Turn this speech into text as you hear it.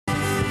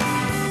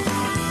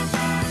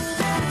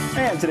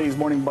And today's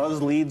Morning Buzz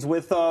leads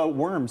with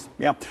worms.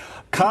 Yeah.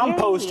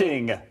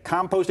 Composting. Yay.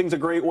 Composting's a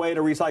great way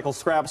to recycle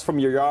scraps from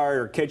your yard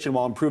or kitchen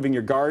while improving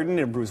your garden.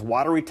 It improves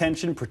water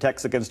retention,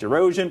 protects against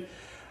erosion.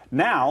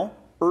 Now,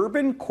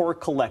 Urban Core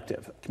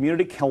Collective,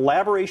 community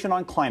collaboration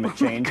on climate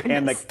change,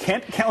 and the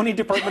Kent County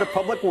Department of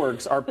Public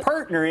Works are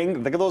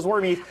partnering, look at those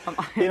wormies,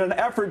 in an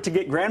effort to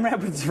get Grand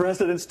Rapids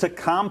residents to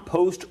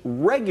compost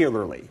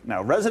regularly.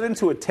 Now, residents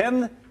who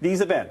attend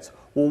these events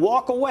will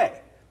walk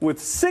away with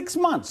 6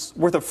 months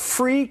worth of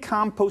free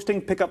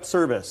composting pickup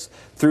service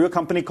through a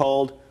company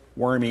called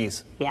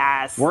Wormies.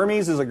 Yes.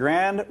 Wormies is a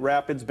Grand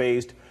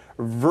Rapids-based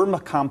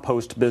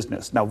vermicompost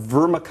business. Now,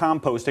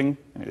 vermicomposting,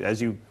 as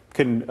you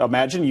can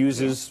imagine,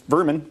 uses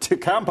vermin to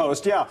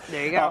compost. Yeah.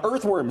 There you go.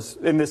 Earthworms,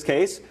 in this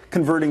case,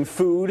 converting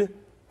food,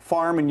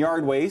 farm, and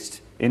yard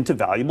waste into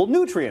valuable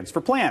nutrients for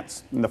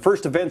plants. And the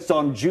first event's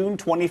on June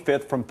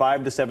 25th from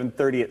 5 to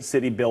 7:30 at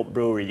City Built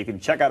Brewery. You can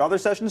check out other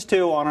sessions,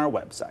 too, on our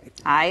website.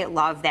 I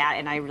love that,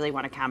 and I really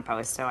want to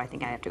compost, so I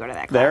think I have to go to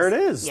that class. There it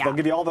is. Yeah. They'll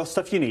give you all the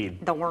stuff you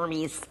need. The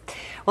wormies.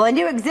 Well, a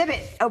new exhibit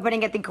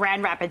opening at the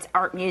Grand Rapids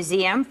Art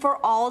Museum for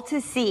all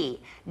to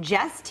see.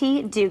 Jess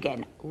T.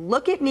 Dugan,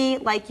 Look at Me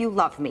Like You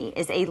Love Me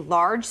is a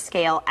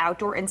large-scale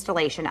outdoor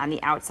installation on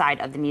the outside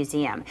of the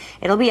museum.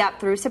 It'll be up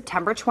through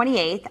September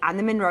 28th on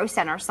the Monroe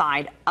Center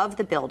side of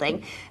the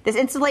building. This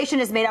installation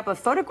is made up of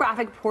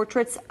photographic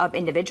portraits of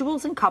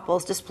individuals and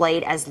couples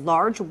displayed as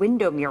large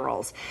window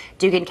murals.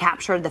 Dugan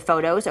captured the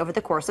photos over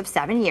the course of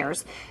 7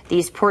 years.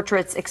 These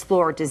portraits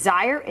explore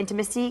desire,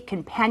 intimacy,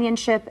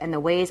 companionship, and the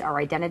ways our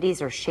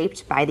identities are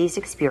shaped by these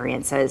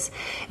experiences.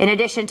 In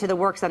addition to the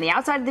works on the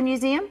outside of the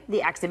museum,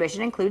 the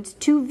exhibition includes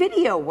 2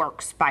 video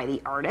works by the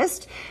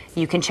artist.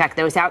 You can check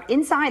those out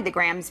inside the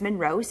Graham's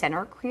Monroe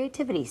Center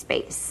Creativity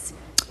Space.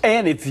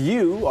 And if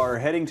you are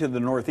heading to the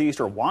Northeast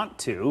or want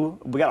to,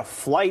 we got a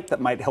flight that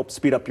might help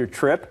speed up your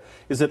trip.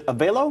 Is it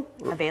Avelo?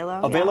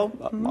 Avelo, Avelo?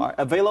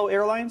 yeah. Avelo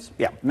Airlines?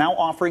 Yeah. Now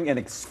offering an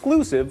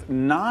exclusive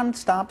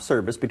non-stop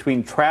service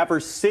between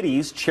Traverse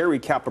City's Cherry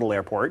Capital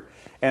Airport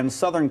and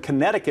Southern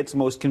Connecticut's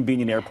most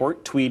convenient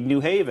airport, Tweed,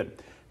 New Haven.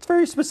 It's a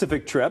very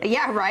specific trip.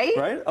 Yeah, right?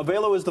 Right?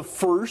 Avelo is the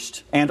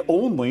first and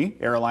only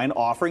airline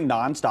offering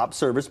non-stop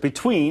service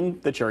between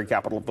the cherry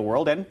capital of the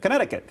world and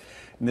Connecticut.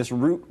 And this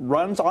route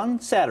runs on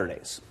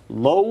Saturdays.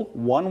 Low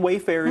one-way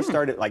fares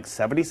start at like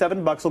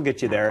 $77 will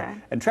get you there. Okay.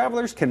 And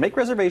travelers can make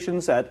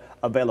reservations at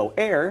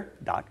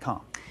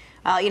aveloair.com.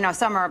 You know,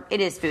 summer, it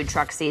is food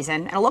truck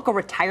season, and a local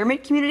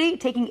retirement community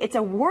taking its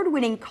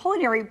award-winning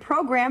culinary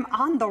program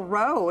on the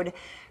road.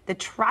 The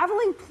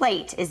Traveling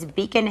Plate is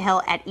Beacon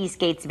Hill at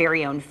Eastgate's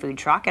very own food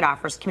truck. It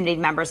offers community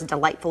members a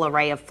delightful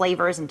array of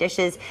flavors and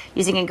dishes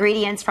using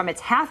ingredients from its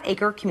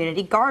half-acre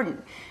community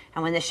garden.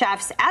 And when the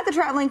chefs at the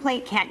Traveling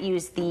Plate can't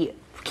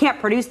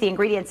produce the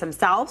ingredients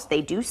themselves,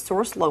 they do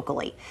source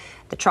locally.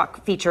 The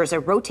truck features a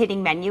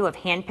rotating menu of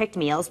hand-picked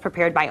meals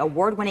prepared by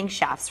award-winning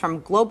chefs,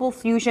 from global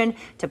fusion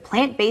to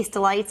plant-based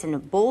delights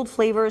and bold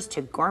flavors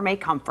to gourmet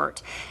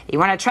comfort. You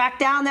want to track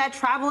down that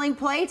Traveling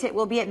Plate? It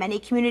will be at many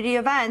community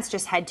events.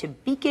 Just head to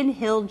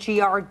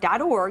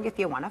beaconhillgr.org if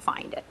you want to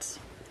find it.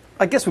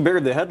 I guess we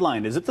buried the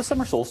headline. Is it the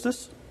summer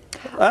solstice?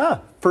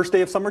 First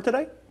day of summer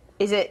today?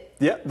 Is it?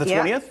 Yeah, the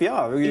 20th?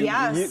 Yeah.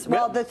 Yes.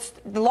 Well, the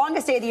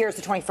longest day of the year is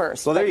the 21st.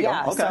 So there you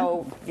yeah, go. Okay.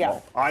 So, yeah.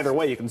 Well, either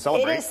way, you can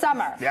celebrate. It is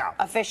summer. Yeah.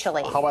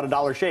 Officially. How about a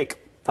 $1 shake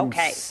from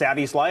Okay.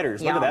 Savvy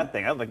Sliders? Yum. Look at that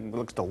thing. That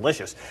looks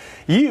delicious.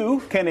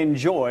 You can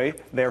enjoy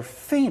their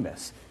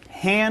famous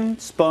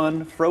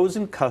hand-spun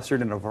frozen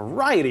custard in a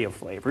variety of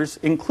flavors,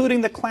 including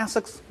the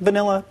classics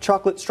vanilla,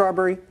 chocolate,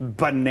 strawberry,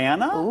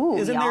 banana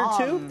is in there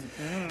too.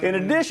 In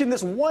addition,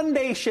 this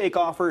one-day shake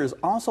offer is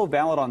also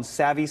valid on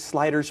Savvy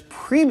Sliders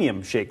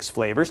premium shakes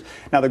flavors.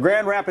 Now, the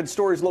Grand Rapids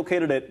store is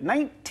located at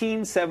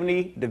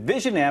 1970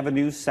 Division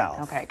Avenue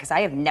South. Okay, because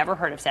I have never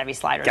heard of Savvy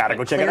Sliders. Gotta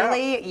go check it out.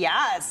 Clearly,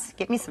 yes.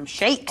 Get me some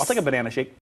shakes. I'll take a banana shake.